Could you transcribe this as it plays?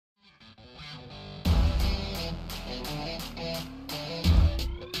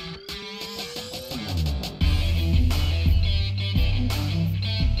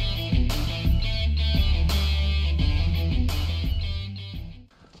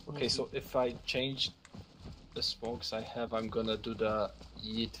Okay, so if I change the smokes I have, I'm gonna do the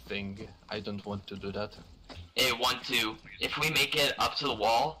yeet thing. I don't want to do that. Hey, 1-2. If we make it up to the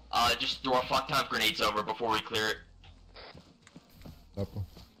wall, just throw a fuck ton of grenades over before we clear it. Couple.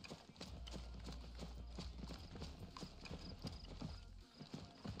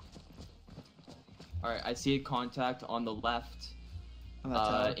 Alright, I see a contact on the left.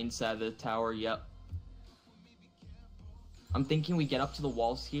 Inside the tower, yep. I'm thinking we get up to the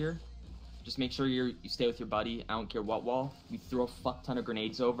walls here. Just make sure you stay with your buddy. I don't care what wall. We throw a fuck ton of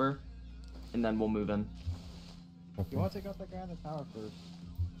grenades over, and then we'll move in. Okay. You want to take out that guy in the tower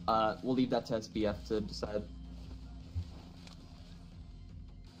first? We'll leave that to SBF to decide.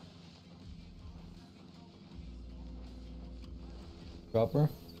 Copper.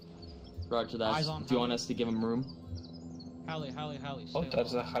 Roger that. Eyes on Do you want us to give him room? Hally. Oh,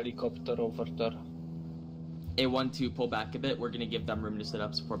 there's a helicopter over there. A1-2, pull back a bit. We're gonna give them room to set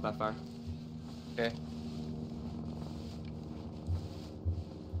up support by fire. Okay.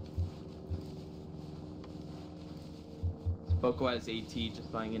 Boko has AT,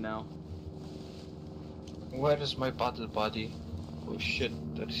 just buying it now. Where is my battle buddy? Oh shit,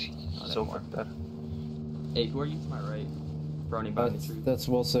 there's over there. Hey, who are you to my right? Brownie behind the tree. That's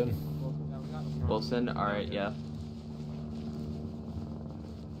Wilson. Wilson? Alright, yeah.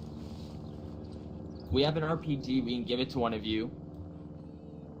 We have an RPG, we can give it to one of you.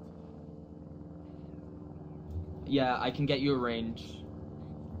 Yeah, I can get you a range.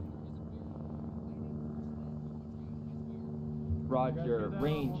 Roger,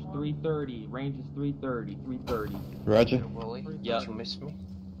 range 330. Range is 330. 330. Roger. Willie, Yep. did you miss me?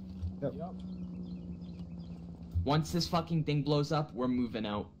 Yep. Once this fucking thing blows up, we're moving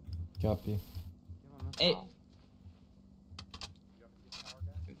out. Copy. Hey,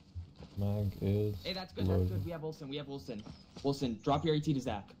 Mag is. hey, that's good, that's good. We have Wilson. Wilson, drop your AT to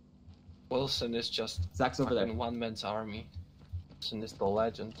Zach. Wilson is just Zach's over there. one man's army. Wilson is the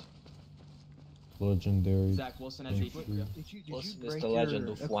legend. Legendary. Zach, Wilson has AT. Wilson is the legend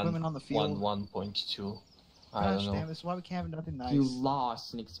of equipment on the field? 1.2. I Gosh don't damn, know. this is why we can't have nothing nice. You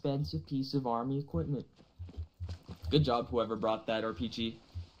lost an expensive piece of army equipment. Good job, whoever brought that RPG.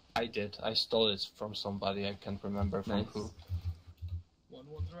 I did. I stole it from somebody. I can't remember from Nice. who.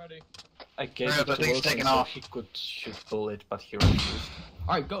 One's ready. I gave Yeah, it the to thing's Wilson taking so off. he could shoot bullet, but he refused.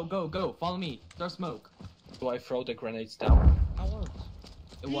 Alright, go. Follow me. Throw smoke. Do I throw the grenades down? How works?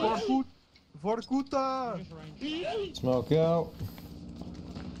 It was. Vorkuta! Just range. Smoke out.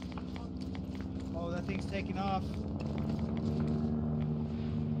 Oh, that thing's taking off.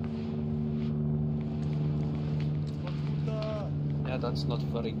 Vorkuta! Yeah, that's not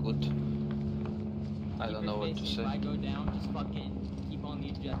very good. I Keep don't know your what to face. say. If I go down, just fucking keep on the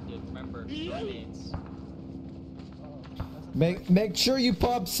objective. Remember, grenades. Make sure you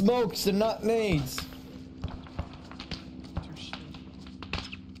pop smokes and not nades.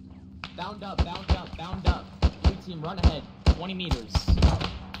 Bound up. Blue team, run ahead. 20 meters.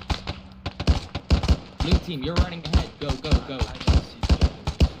 Blue team, you're running ahead. Go. I don't see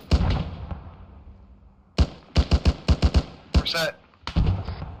We're set.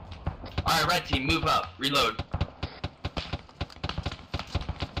 Alright, red team, move up. Reload.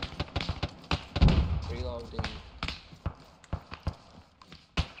 reloading.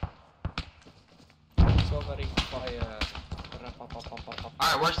 Covering fire.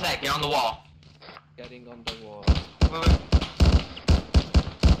 Alright, we're set. Get on the wall. Getting on the wall. Move.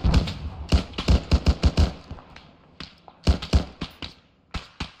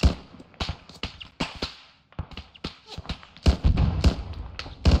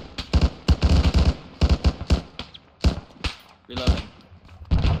 Reloading.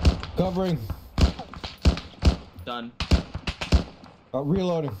 Covering. Done.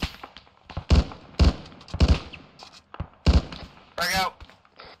 Reloading. Frag out.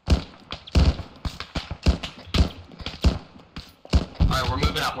 Alright,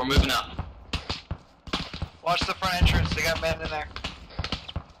 we're moving up. Watch the front entrance, they got men in there.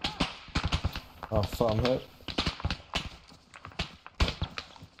 Oh, fuck, I'm hit.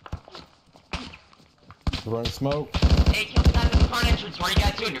 Running smoke. Hey, kill the guy at the front entrance. Where are you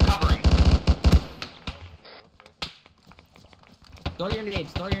guys doing? You're covering. Throw your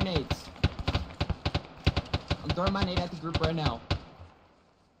nades. I'm throwing my nade at the group right now.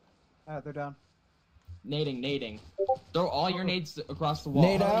 Alright, they're down. Nading. Throw all your nades across the wall.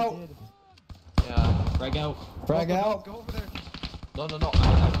 Nade out. Yeah. Frag out. Frag out. Go over there. No. I've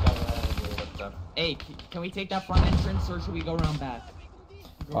got over there. Hey, can we take that front entrance or should we go around back?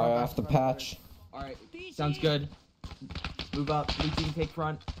 I have to patch. Alright, sounds good. Move up. Blue team take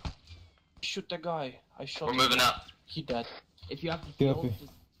front. Shoot the guy. I shot We're him. moving up. He dead. If you have to kill, Copy.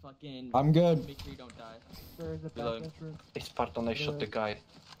 just fucking. I'm good. Make sure you don't die. There is a back Reload. entrance. Hey, Spartan, I shot the guy.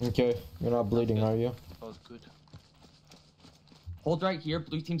 Okay, you're not bleeding, are you? That was good. Hold right here.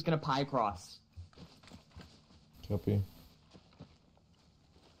 Blue team's gonna pie across. Copy.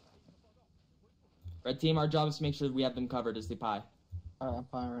 Red team, our job is to make sure we have them covered as they pie. Alright, I'm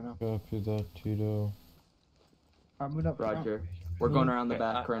fine right now. Copy that, Tito. Alright, move up. Roger. We're going around the Okay,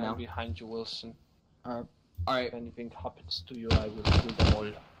 back right I'm now. behind you, Wilson. Alright. Alright. If anything happens to you, I will kill them all.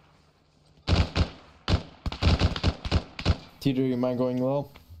 Tito, you mind going low?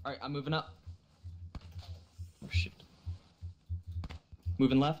 Alright, I'm moving up. Oh shit.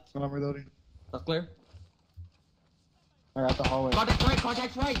 Moving left. I'm reloading. Left clear. Alright, out the hallway. Contact right.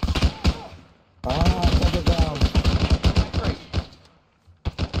 Contact right. Ah, take it down. Contact right.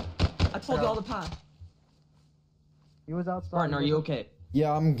 I told you all the pie. He was outside. Spartan, are you okay?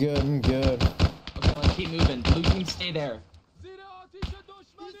 Yeah, I'm good, I'm good. Okay, let's keep moving. Blue team, stay there.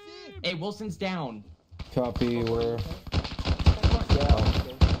 Hey, Wilson's down. Copy, we're... Yeah.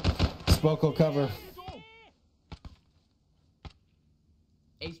 Spoko cover.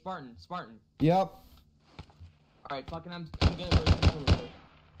 Hey, Spartan. Spartan. Yep. Alright, fucking I'm gonna...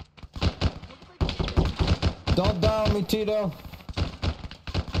 Don't die on me, Tito.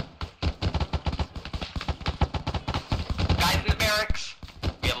 Guys in the barracks.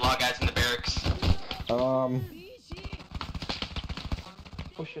 We have a lot of guys in the barracks. Oh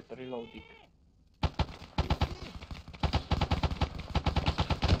shit, reloading.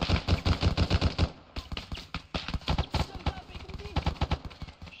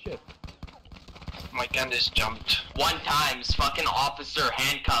 Shit. My gun is jumped. 1 times, fucking officer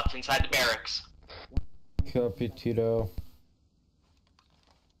handcuffed inside the barracks. Copy, Tito.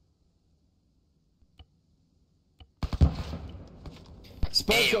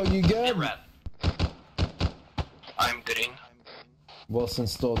 Spoko, you Get good? rep. I'm green.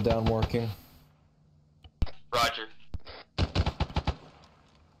 Wilson's still down working. Roger.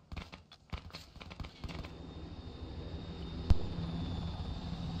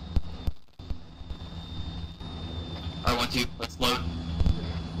 Alright, 1, 2, let's load.